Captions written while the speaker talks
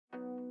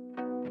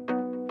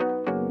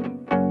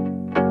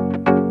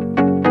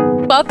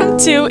welcome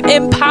to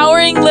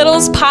Empowering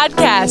Littles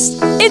Podcast.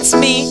 It's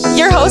me,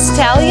 your host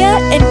Talia,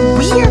 and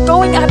we are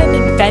going on an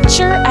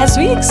adventure as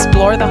we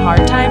explore the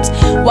hard times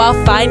while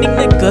finding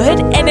the good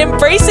and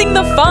embracing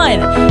the fun.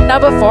 Now,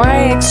 before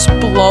I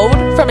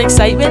explode from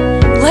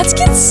excitement, let's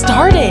get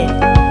started.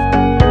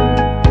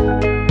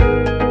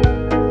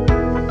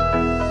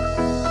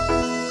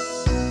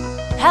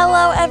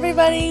 Hello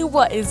everybody,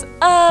 what is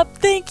up?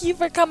 Thank you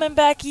for coming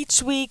back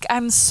each week.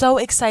 I'm so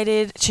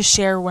excited to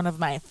share one of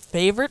my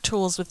favorite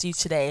tools with you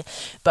today.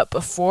 But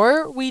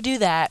before we do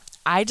that,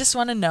 I just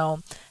want to know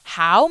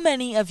how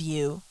many of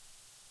you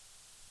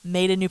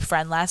made a new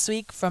friend last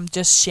week from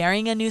just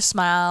sharing a new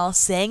smile,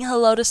 saying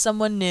hello to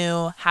someone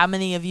new. How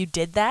many of you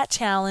did that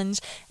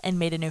challenge and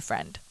made a new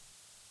friend?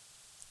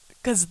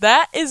 Because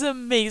that is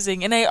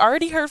amazing. And I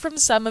already heard from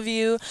some of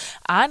you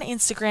on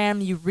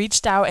Instagram. You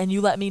reached out and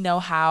you let me know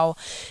how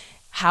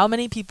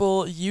many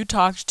people you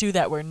talked to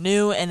that were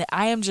new. And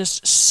I am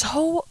just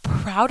so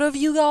proud of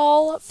you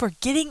all for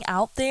getting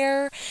out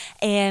there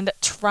and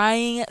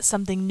trying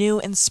something new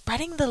and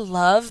spreading the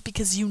love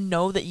because you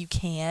know that you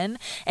can.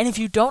 And if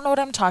you don't know what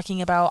I'm talking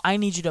about, I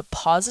need you to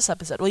pause this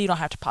episode. Well, you don't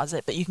have to pause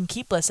it, but you can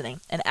keep listening.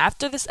 And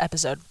after this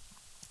episode,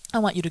 I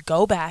want you to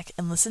go back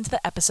and listen to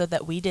the episode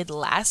that we did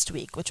last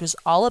week, which was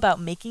all about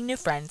making new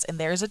friends. And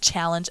there's a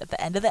challenge at the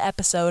end of the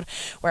episode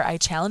where I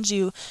challenge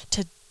you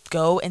to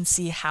go and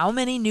see how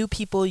many new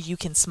people you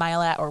can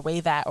smile at or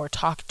wave at or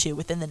talk to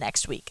within the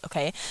next week,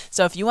 okay?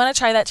 So if you want to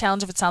try that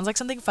challenge, if it sounds like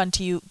something fun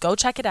to you, go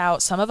check it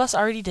out. Some of us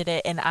already did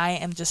it, and I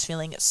am just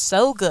feeling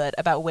so good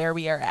about where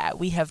we are at.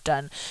 We have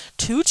done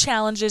 2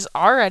 challenges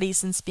already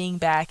since being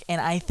back,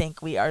 and I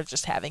think we are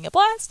just having a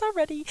blast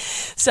already.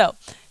 So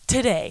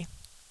today,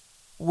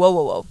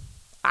 Whoa.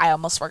 I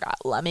almost forgot.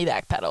 Let me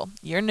backpedal.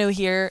 You're new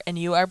here and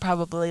you are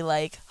probably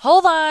like,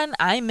 hold on,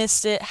 I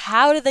missed it.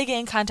 How did they get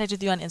in contact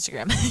with you on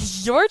Instagram?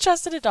 Your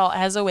trusted adult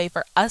has a way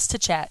for us to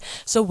chat.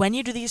 So when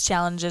you do these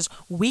challenges,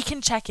 we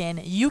can check in.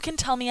 You can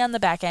tell me on the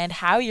back end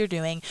how you're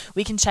doing.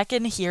 We can check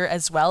in here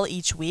as well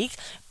each week.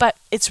 But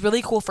it's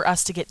really cool for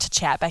us to get to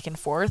chat back and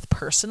forth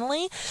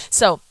personally.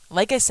 So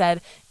like I said,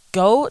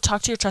 go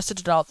talk to your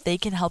trusted adult. They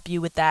can help you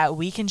with that.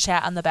 We can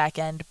chat on the back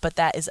end, but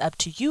that is up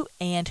to you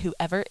and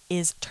whoever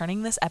is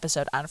turning this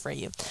episode on for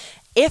you.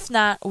 If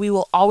not, we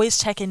will always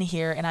check in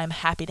here, and I'm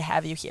happy to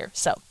have you here.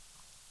 So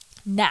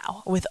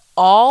now, with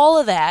all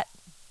of that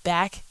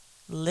back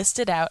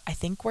listed out, I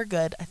think we're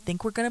good. I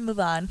think we're going to move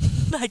on.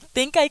 I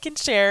think I can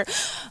share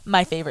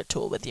my favorite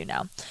tool with you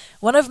now.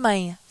 One of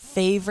my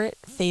favorite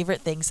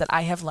things that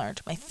I have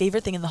learned, my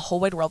favorite thing in the whole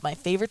wide world, my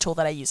favorite tool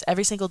that I use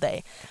every single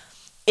day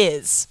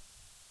is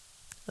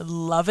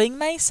loving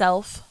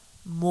myself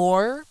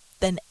more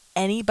than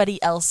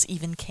anybody else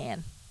even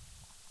can.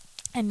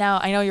 And now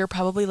I know you're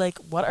probably like,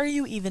 what are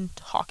you even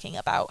talking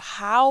about?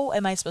 How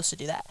am I supposed to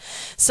do that?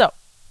 So,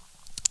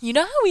 you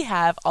know how we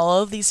have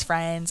all of these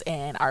friends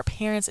and our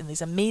parents and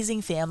these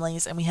amazing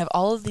families, and we have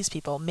all of these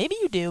people. Maybe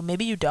you do,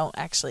 maybe you don't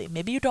actually.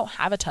 Maybe you don't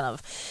have a ton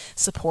of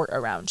support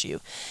around you.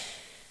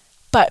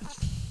 But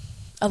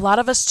a lot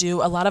of us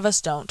do, a lot of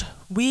us don't.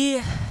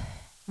 We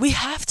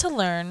have to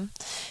learn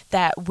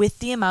that with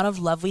the amount of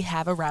love we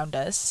have around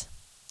us,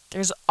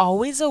 there's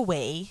always a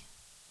way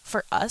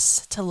for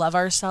us to love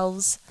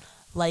ourselves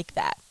like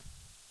that.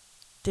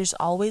 There's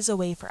always a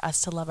way for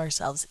us to love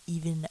ourselves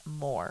even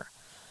more.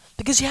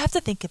 Because you have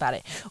to think about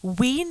it.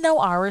 We know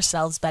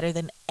ourselves better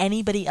than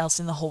anybody else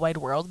in the whole wide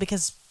world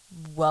because,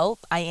 well,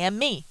 I am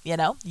me,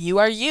 you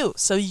are you.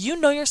 So you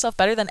know yourself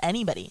better than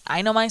anybody.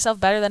 I know myself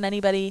better than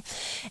anybody.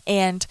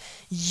 And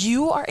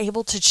you are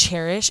able to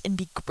cherish and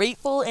be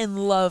grateful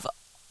and love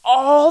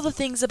all the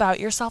things about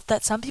yourself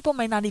that some people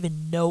might not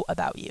even know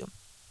about you.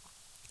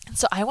 And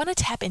so I want to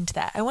tap into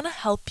that. I want to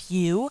help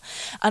you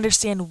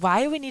understand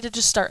why we need to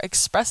just start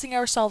expressing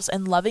ourselves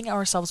and loving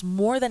ourselves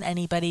more than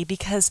anybody,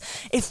 because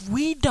if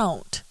we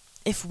don't,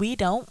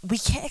 we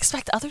can't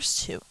expect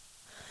others to.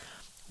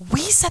 We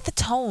set the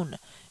tone.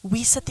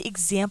 We set the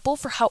example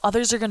for how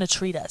others are going to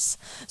treat us.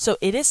 So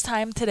it is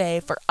time today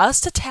for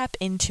us to tap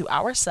into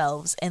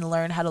ourselves and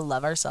learn how to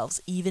love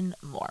ourselves even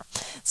more.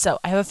 So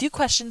I have a few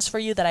questions for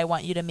you that I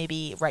want you to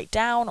maybe write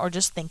down or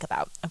just think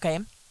about, okay?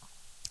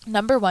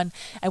 Number 1,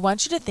 I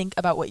want you to think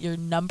about what your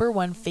number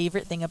 1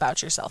 favorite thing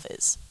about yourself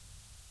is.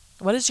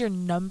 What is your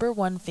number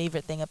 1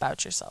 favorite thing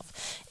about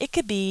yourself? It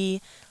could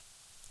be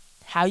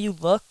how you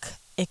look.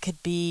 It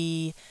could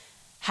be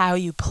how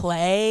you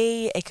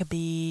play, it could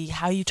be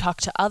how you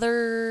talk to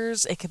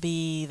others, it could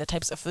be the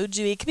types of foods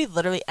you eat, it could be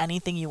literally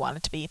anything you want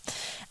it to be.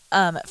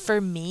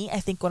 For me, I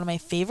think one of my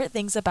favorite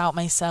things about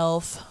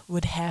myself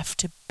would have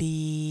to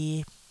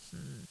be,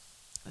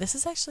 this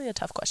is actually a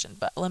tough question,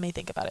 but let me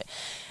think about it.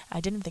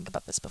 I didn't think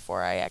about this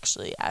before I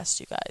actually asked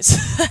you guys.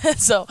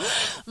 So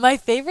my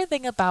favorite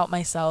thing about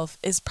myself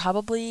is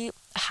probably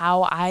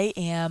how I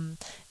am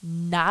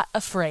not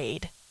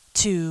afraid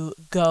to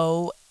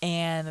go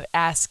and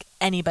ask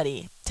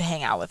anybody to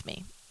hang out with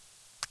me.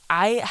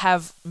 I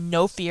have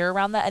no fear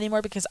around that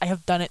anymore because I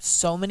have done it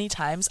so many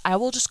times. I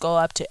will just go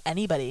up to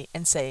anybody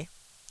and say,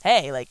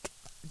 hey,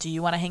 do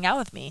you want to hang out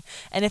with me?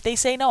 And if they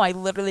say no, I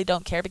literally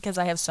don't care, because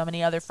I have so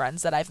many other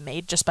friends that I've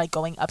made just by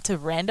going up to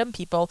random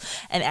people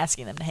and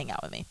asking them to hang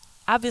out with me.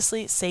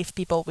 Obviously, safe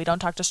people. We don't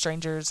talk to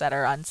strangers that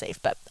are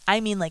unsafe, but I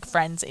mean like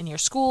friends in your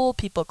school,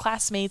 people,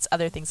 classmates,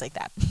 other things like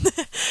that.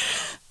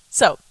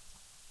 So,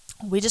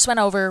 we just went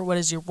over what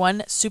is your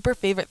one super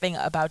favorite thing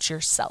about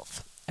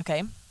yourself,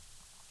 okay?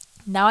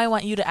 Now I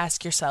want you to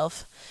ask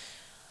yourself,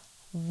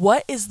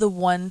 what is the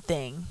one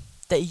thing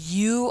that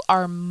you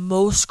are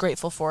most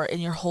grateful for in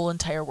your whole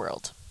entire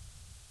world?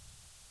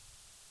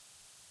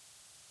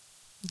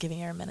 I'm giving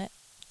you a minute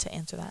to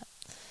answer that.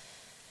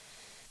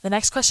 The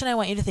next question I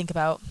want you to think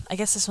about, I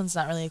guess this one's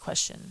not really a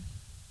question.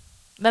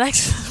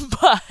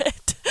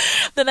 But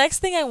the next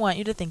thing I want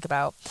you to think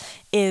about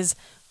is,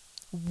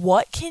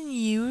 what can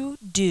you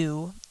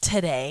do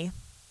today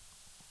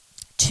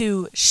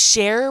to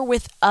share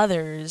with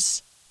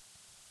others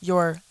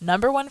your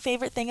number one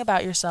favorite thing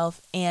about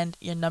yourself and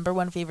your number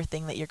one favorite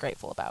thing that you're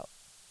grateful about?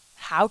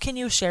 How can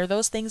you share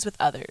those things with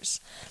others?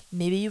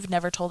 Maybe you've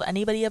never told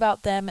anybody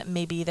about them.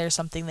 Maybe there's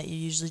something that you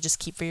usually just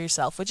keep for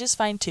yourself, which is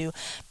fine too.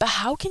 But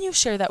how can you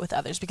share that with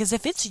others? Because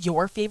if it's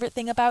your favorite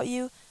thing about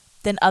you,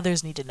 then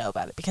others need to know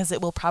about it, because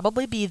it will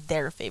probably be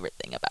their favorite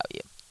thing about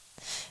you.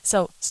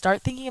 So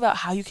start thinking about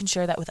how you can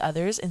share that with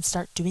others, and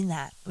start doing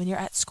that when you're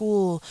at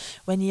school,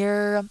 when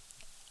you're,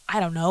 I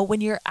don't know, when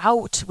you're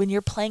out, when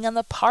you're playing on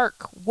the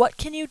park. What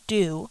can you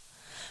do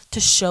to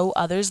show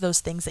others those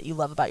things that you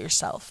love about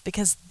yourself?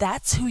 Because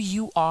that's who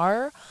you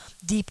are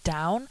deep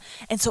down.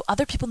 And so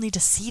other people need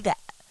to see that.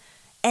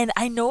 And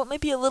I know it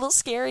might be a little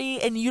scary,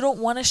 and you don't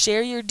want to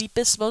share your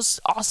deepest, most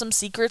awesome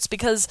secrets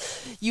because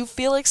you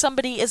feel like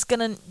somebody is going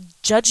to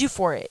judge you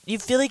for it. You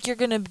feel like you're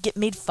going to get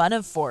made fun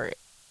of for it.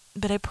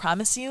 But I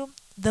promise you,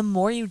 the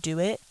more you do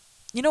it,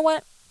 you know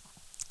what?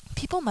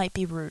 People might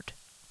be rude.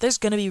 There's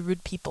going to be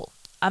rude people.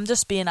 I'm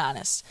just being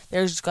honest.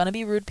 There's going to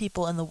be rude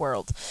people in the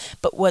world.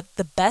 But what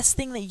the best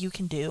thing that you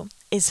can do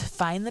is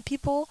find the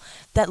people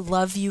that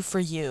love you for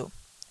you.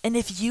 And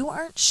if you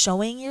aren't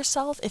showing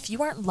yourself, if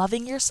you aren't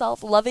loving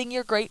yourself, loving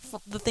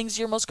the things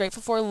you're most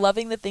grateful for,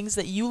 loving the things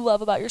that you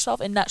love about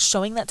yourself, and not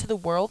showing that to the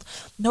world,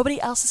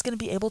 nobody else is going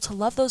to be able to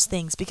love those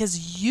things,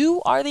 because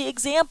you are the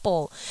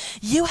example.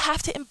 You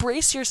have to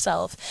embrace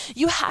yourself.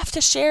 You have to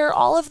share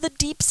all of the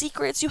deep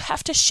secrets. You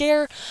have to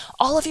share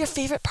all of your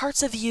favorite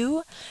parts of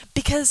you,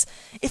 because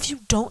if you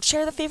don't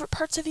share the favorite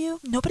parts of you,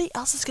 nobody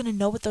else is going to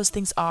know what those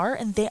things are,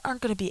 and they aren't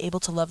going to be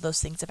able to love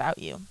those things about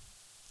you.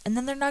 And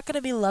then they're not going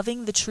to be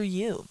loving the true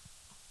you.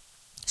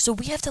 So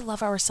we have to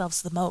love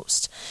ourselves the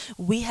most.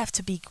 We have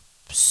to be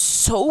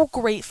so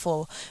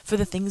grateful for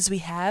the things we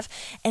have,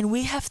 and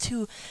we have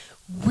to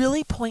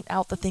really point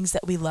out the things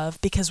that we love,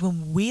 because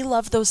when we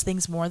love those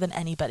things more than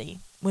anybody,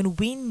 when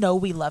we know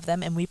we love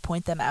them and we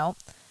point them out,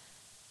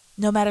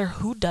 no matter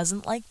who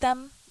doesn't like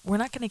them, we're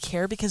not going to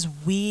care, because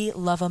we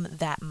love them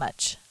that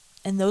much.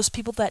 And those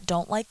people that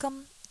don't like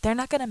them, they're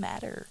not going to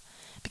matter,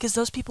 because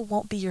those people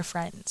won't be your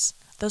friends.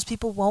 Those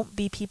people won't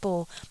be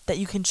people that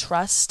you can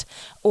trust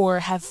or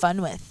have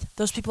fun with.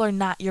 Those people are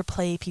not your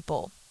play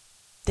people.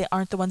 They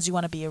aren't the ones you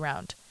want to be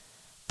around.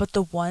 But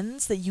the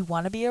ones that you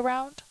want to be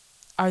around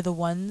are the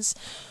ones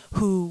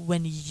who,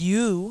 when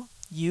I'm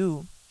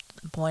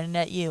pointing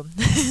at you,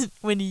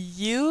 when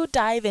you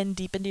dive in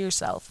deep into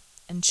yourself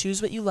and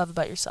choose what you love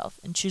about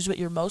yourself and choose what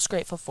you're most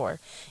grateful for,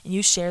 and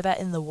you share that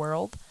in the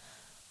world,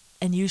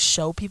 and you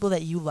show people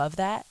that you love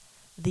that,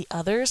 the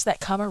others that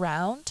come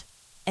around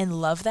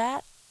and love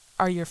that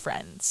are your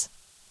friends.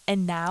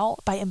 And now,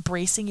 by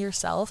embracing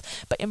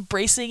yourself, by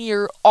embracing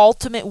your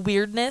ultimate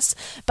weirdness,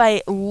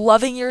 by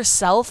loving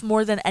yourself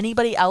more than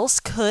anybody else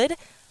could,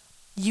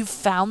 you've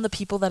found the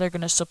people that are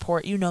going to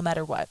support you no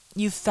matter what.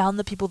 You've found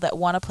the people that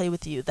want to play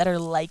with you, that are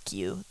like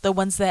you, the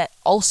ones that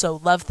also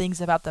love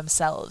things about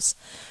themselves.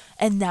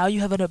 And now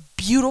you have a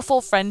beautiful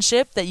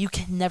friendship that you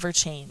can never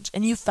change.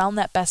 And you found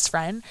that best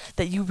friend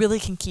that you really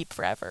can keep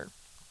forever.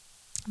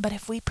 But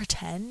if we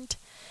pretend,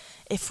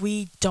 if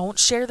we don't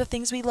share the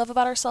things we love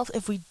about ourselves,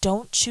 if we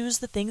don't choose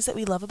the things that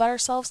we love about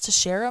ourselves to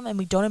share them, and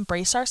we don't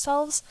embrace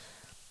ourselves,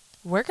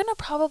 we're going to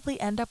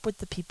probably end up with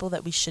the people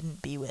that we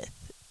shouldn't be with.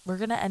 We're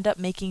going to end up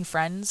making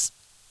friends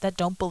that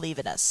don't believe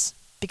in us,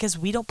 because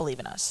we don't believe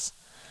in us.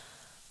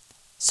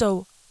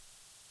 So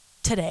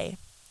today,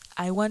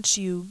 I want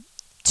you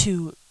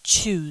to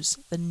choose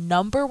the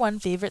number one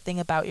favorite thing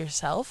about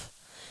yourself,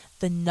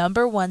 the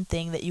number one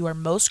thing that you are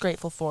most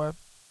grateful for,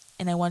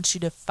 and I want you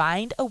to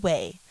find a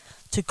way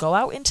to go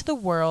out into the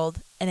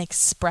world and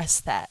express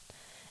that.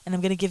 And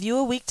I'm going to give you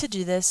a week to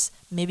do this.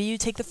 Maybe you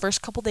take the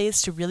first couple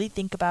days to really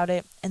think about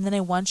it, and then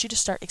I want you to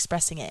start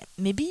expressing it.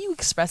 Maybe you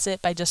express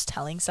it by just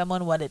telling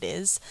someone what it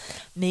is.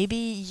 Maybe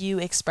you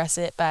express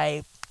it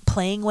by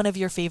playing one of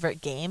your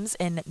favorite games,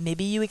 and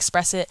maybe you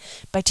express it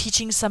by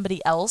teaching somebody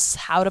else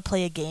how to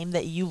play a game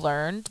that you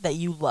learned, that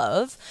you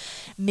love.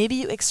 Maybe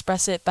you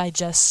express it by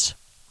just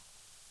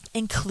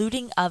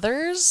including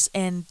others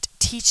and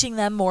teaching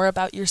them more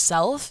about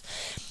yourself.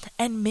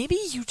 And maybe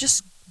you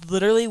just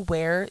literally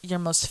wear your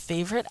most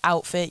favorite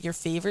outfit, your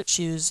favorite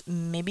shoes.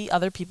 Maybe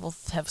other people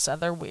have said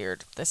they're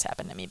weird. This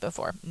happened to me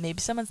before. Maybe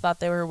someone thought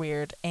they were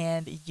weird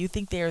and you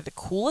think they are the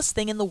coolest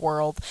thing in the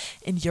world,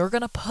 and you're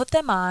going to put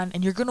them on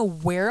and you're going to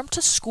wear them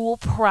to school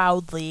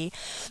proudly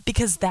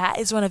because that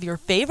is one of your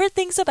favorite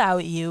things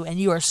about you, and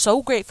you are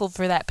so grateful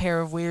for that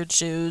pair of weird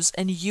shoes,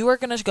 and you are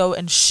going to go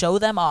and show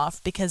them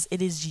off because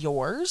it is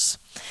yours,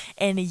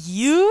 and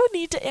you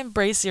need to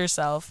embrace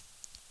yourself,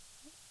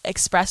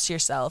 express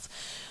yourself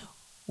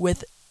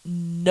with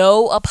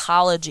no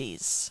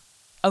apologies,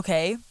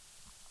 okay?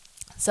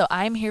 So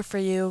I'm here for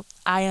you.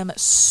 I am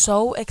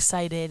so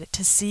excited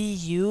to see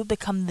you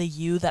become the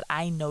you that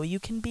I know you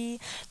can be,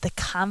 the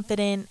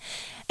confident,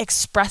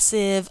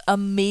 expressive,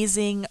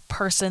 amazing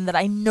person that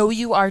I know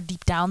you are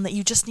deep down, that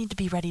you just need to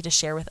be ready to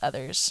share with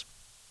others.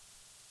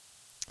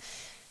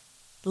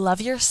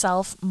 Love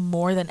yourself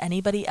more than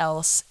anybody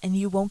else, and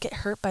you won't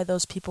get hurt by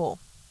those people.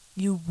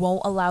 You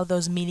won't allow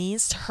those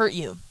meanies to hurt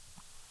you.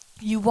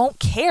 You won't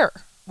care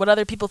what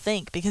other people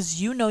think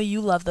because you know you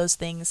love those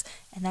things,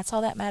 and that's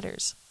all that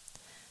matters.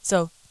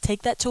 So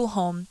take that tool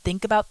home.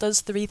 Think about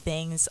those 3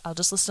 things. I'll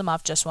just list them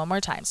off just one more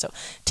time. So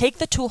take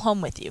the tool home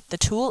with you. The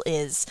tool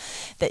is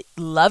that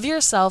love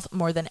yourself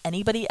more than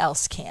anybody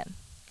else can,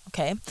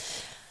 okay?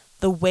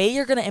 The way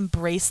you're going to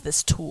embrace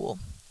this tool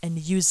and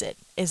use it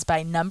is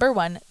by, number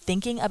 1,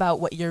 thinking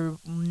about what your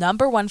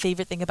number 1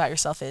 favorite thing about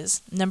yourself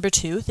is. Number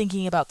 2,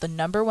 thinking about the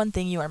number 1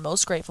 thing you are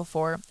most grateful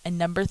for. And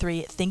number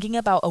 3, thinking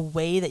about a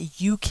way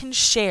that you can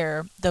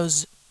share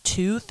those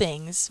 2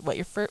 things, what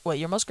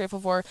you're most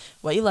grateful for,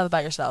 what you love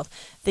about yourself,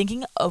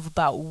 thinking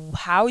about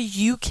how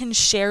you can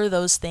share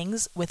those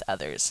things with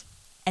others,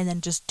 and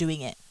then just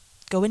doing it.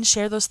 Go and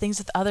share those things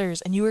with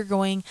others, and you are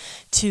going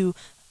to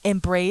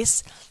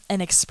embrace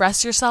and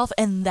express yourself,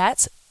 and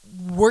that's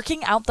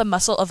working out the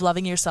muscle of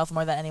loving yourself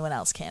more than anyone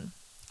else can.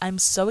 I'm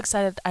so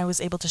excited I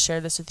was able to share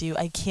this with you.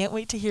 I can't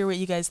wait to hear what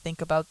you guys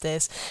think about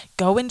this.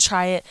 Go and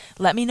try it.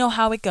 Let me know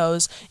how it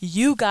goes.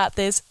 You got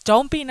this.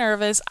 Don't be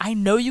nervous. I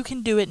know you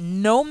can do it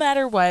no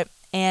matter what.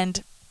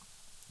 And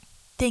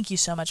thank you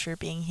so much for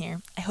being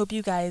here. I hope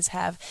you guys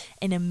have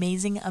an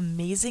amazing,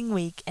 amazing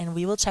week, and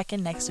we will check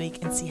in next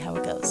week and see how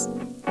it goes.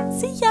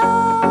 See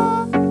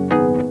ya!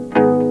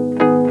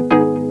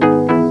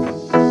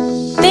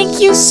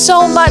 Thank you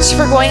so much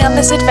for going on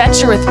this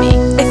adventure with me.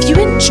 If you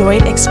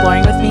enjoyed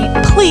exploring with me,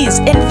 please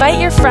invite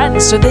your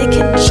friends so they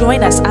can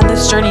join us on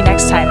this journey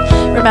next time.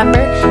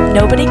 Remember,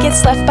 nobody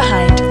gets left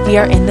behind. We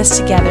are in this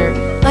together.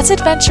 Let's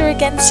adventure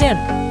again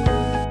soon.